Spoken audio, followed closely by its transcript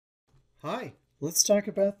Hi, let's talk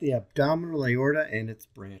about the abdominal aorta and its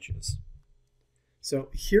branches. So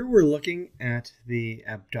here we're looking at the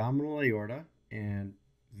abdominal aorta and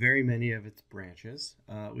very many of its branches.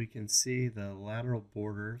 We can see the lateral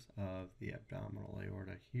borders of the abdominal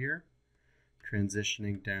aorta here,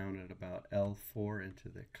 transitioning down at about L4 into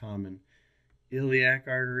the common iliac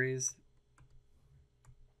arteries.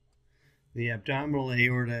 The abdominal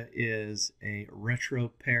aorta is a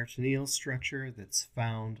retroperitoneal structure that's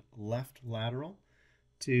found left lateral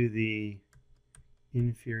to the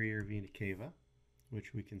inferior vena cava,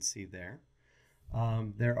 which we can see there.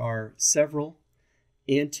 There are several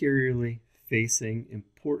anteriorly facing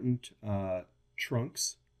important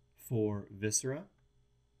trunks for viscera.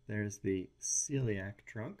 There's the celiac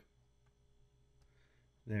trunk.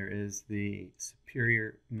 There is the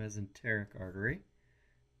superior mesenteric artery.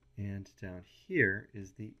 And down here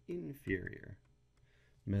is the inferior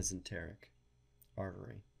mesenteric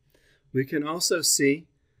artery. We can also see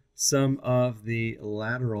some of the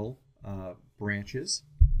lateral branches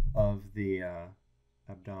of the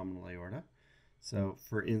abdominal aorta. So,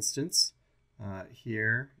 for instance,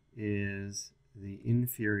 here is the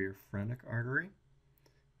inferior phrenic artery.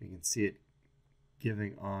 You can see it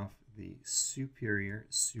giving off the superior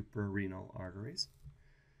suprarenal arteries.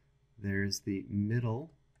 There's the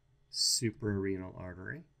middle suprarenal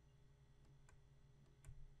artery.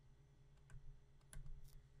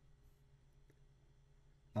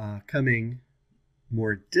 Coming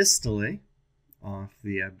more distally off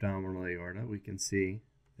the abdominal aorta, we can see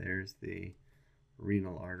there's the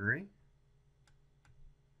renal artery.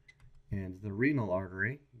 And the renal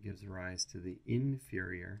artery gives rise to the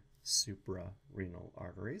inferior suprarenal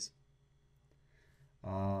arteries.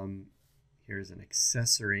 Here's an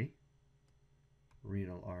accessory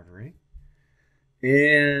renal artery.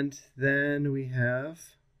 And then we have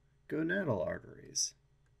gonadal arteries.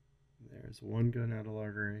 There's one gonadal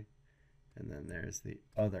artery, and then there's the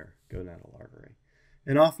other gonadal artery.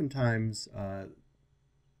 And oftentimes,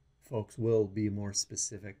 folks will be more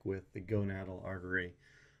specific with the gonadal artery.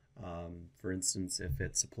 For instance, if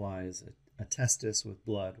it supplies a testis with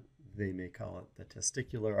blood, they may call it the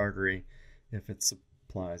testicular artery. If it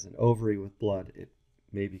supplies an ovary with blood, it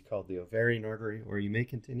may be called the ovarian artery, or you may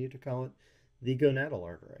continue to call it the gonadal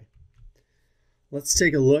artery. Let's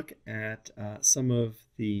take a look at some of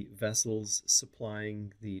the vessels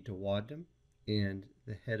supplying the duodenum and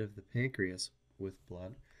the head of the pancreas with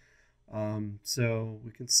blood. So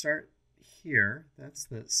we can start here. That's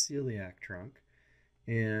the celiac trunk.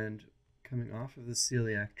 And coming off of the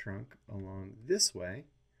celiac trunk along this way,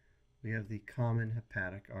 we have the common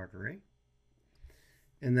hepatic artery.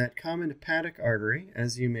 And that common hepatic artery,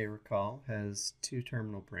 as you may recall, has two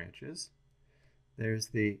terminal branches. There's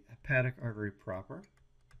the hepatic artery proper,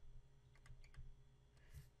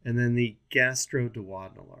 and then the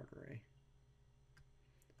gastroduodenal artery.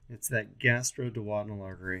 It's that gastroduodenal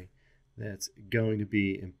artery that's going to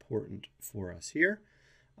be important for us here.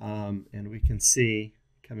 And we can see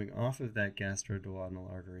coming off of that gastroduodenal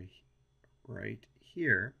artery right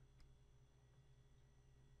here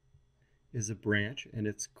is a branch, and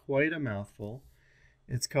it's quite a mouthful.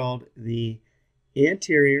 It's called the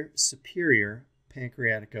anterior superior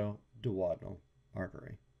pancreatico-duodenal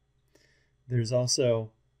artery. There's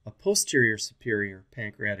also a posterior superior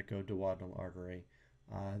pancreatico-duodenal artery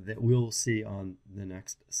that we'll see on the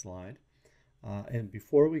next slide. And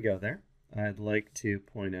before we go there, I'd like to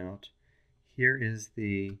point out here is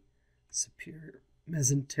the superior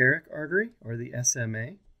mesenteric artery, or the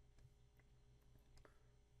SMA.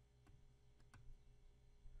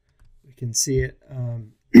 We can see it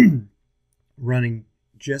running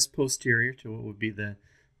just posterior to what would be the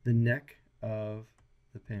neck of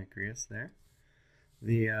the pancreas there.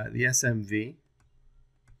 The SMV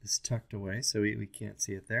is tucked away, so we can't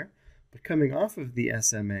see it there. But coming off of the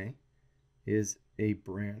SMA is a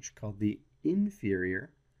branch called the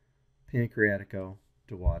inferior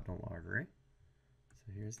pancreatico-duodenal artery.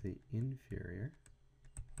 So here's the inferior.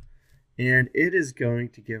 And it is going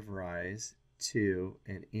to give rise to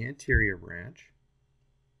an anterior branch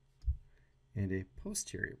and a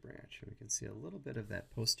posterior branch. We can see a little bit of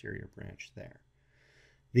that posterior branch there.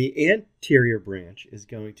 The anterior branch is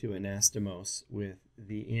going to anastomose with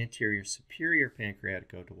the anterior superior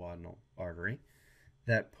pancreatico-duodenal artery.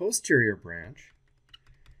 That posterior branch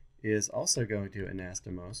is also going to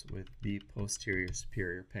anastomose with the posterior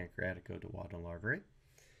superior pancreatico-duodenal artery.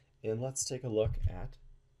 And let's take a look at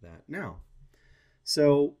that now.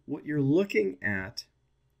 So what you're looking at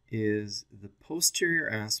is the posterior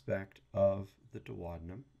aspect of the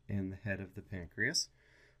duodenum and the head of the pancreas.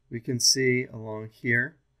 We can see along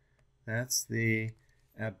here, that's the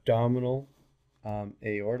abdominal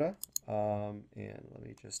aorta. And let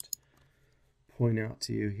me just point out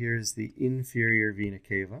to you, here's the inferior vena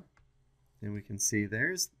cava. And we can see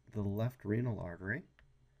there's the left renal artery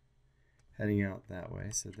heading out that way.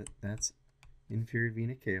 So that's inferior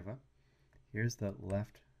vena cava. Here's the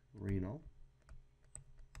left renal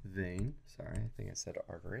vein. Sorry, I think I said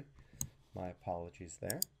artery. My apologies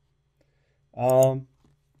there.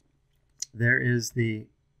 There is the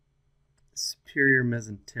superior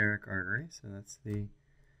mesenteric artery. So that's the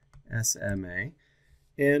SMA.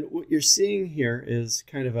 And what you're seeing here is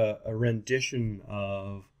kind of a rendition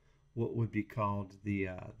of what would be called the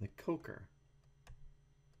Coker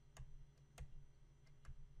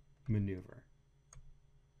maneuver.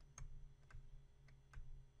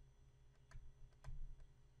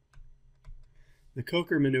 The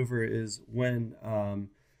Coker maneuver is when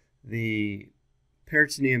the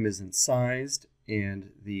peritoneum is incised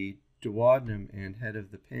and the duodenum and head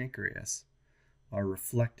of the pancreas are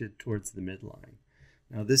reflected towards the midline.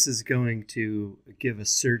 Now this is going to give a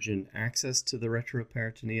surgeon access to the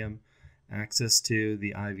retroperitoneum, access to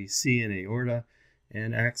the IVC and aorta,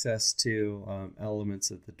 and access to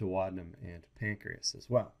elements of the duodenum and pancreas as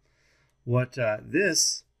well. What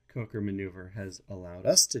this Coker maneuver has allowed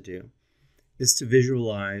us to do is to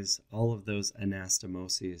visualize all of those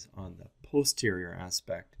anastomoses on the posterior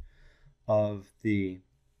aspect of the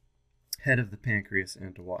head of the pancreas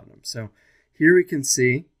and duodenum. So here we can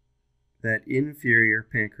see that inferior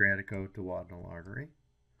pancreatico-duodenal artery.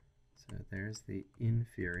 So there's the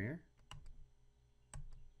inferior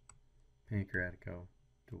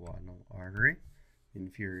pancreatico-duodenal artery,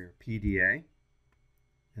 inferior PDA,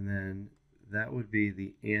 and then that would be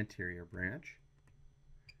the anterior branch,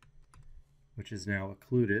 which is now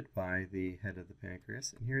occluded by the head of the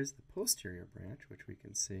pancreas. And here's the posterior branch, which we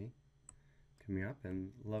can see coming up,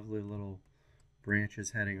 and lovely little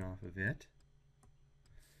branches heading off of it.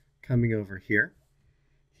 Coming over here,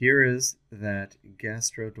 here is that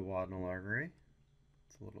gastroduodenal artery.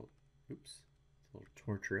 It's a little, oops, it's a little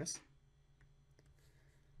tortuous.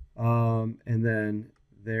 And then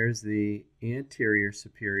there's the anterior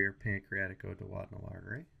superior pancreatico-duodenal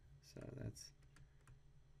artery. So that's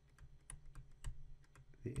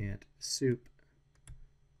the ant sup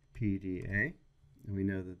PDA. And we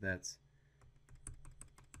know that that's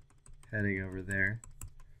heading over there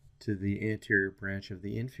to the anterior branch of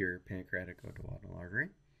the inferior pancreatico-duodenal artery.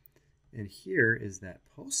 And here is that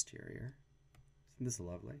posterior, isn't this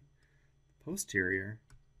lovely? Posterior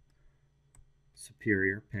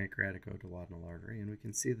superior pancreatico-duodenal artery. And we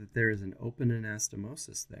can see that there is an open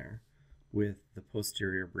anastomosis there with the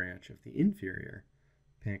posterior branch of the inferior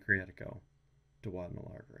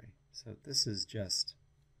pancreatico-duodenal artery. So this is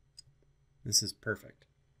perfect.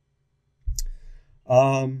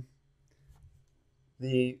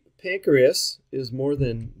 The pancreas is more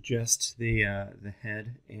than just the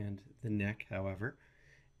head and the neck, however,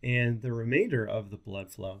 and the remainder of the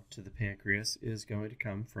blood flow to the pancreas is going to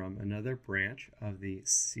come from another branch of the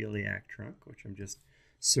celiac trunk, which I'm just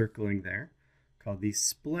circling there, called the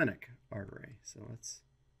splenic artery. So let's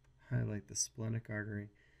highlight the splenic artery.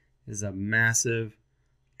 It is a massive,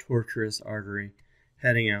 tortuous artery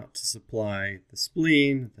heading out to supply the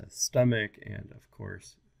spleen, the stomach, and of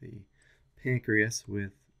course the pancreas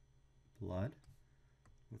with blood.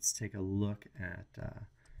 Let's take a look at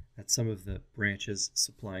some of the branches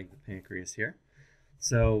supplying the pancreas here.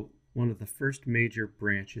 So one of the first major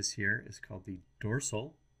branches here is called the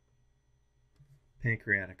dorsal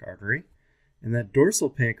pancreatic artery. And that dorsal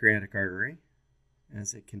pancreatic artery,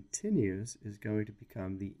 as it continues, is going to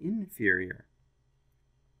become the inferior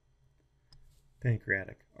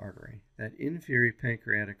pancreatic artery. That inferior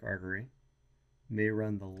pancreatic artery may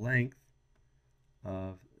run the length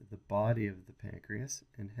of the body of the pancreas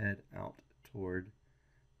and head out toward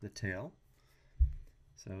the tail.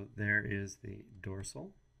 So there is the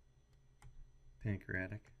dorsal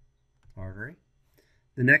pancreatic artery.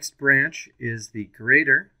 The next branch is the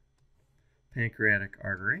greater pancreatic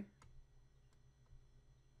artery.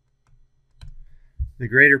 The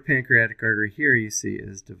greater pancreatic artery here you see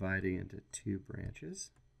is dividing into two branches.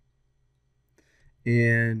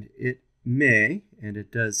 And it may, and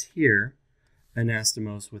it does here,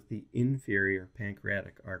 anastomose with the inferior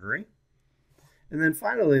pancreatic artery. And then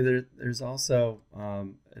finally, there's also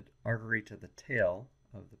an artery to the tail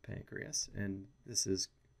of the pancreas, and this is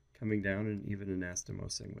coming down and even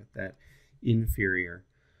anastomosing with that inferior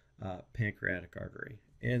pancreatic artery.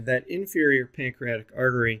 And that inferior pancreatic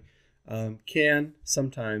artery can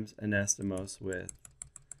sometimes anastomose with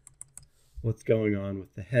what's going on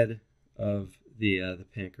with the head of the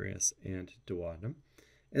pancreas and duodenum.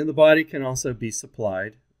 And the body can also be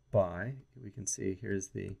supplied by, we can see here's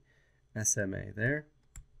the SMA there,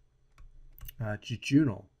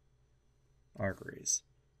 jejunal arteries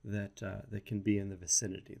that can be in the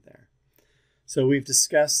vicinity there. So we've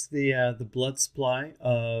discussed the blood supply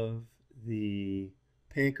of the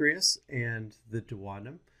pancreas and the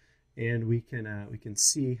duodenum, and we can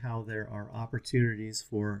see how there are opportunities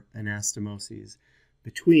for anastomoses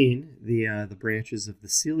between the branches of the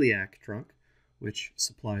celiac trunk, which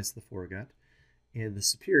supplies the foregut, and the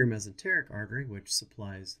superior mesenteric artery, which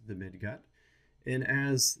supplies the midgut. And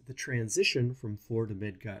as the transition from fore to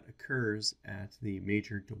midgut occurs at the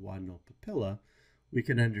major duodenal papilla, we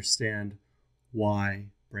can understand why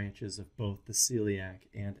branches of both the celiac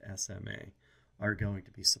and SMA are going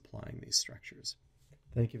to be supplying these structures.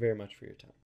 Thank you very much for your time.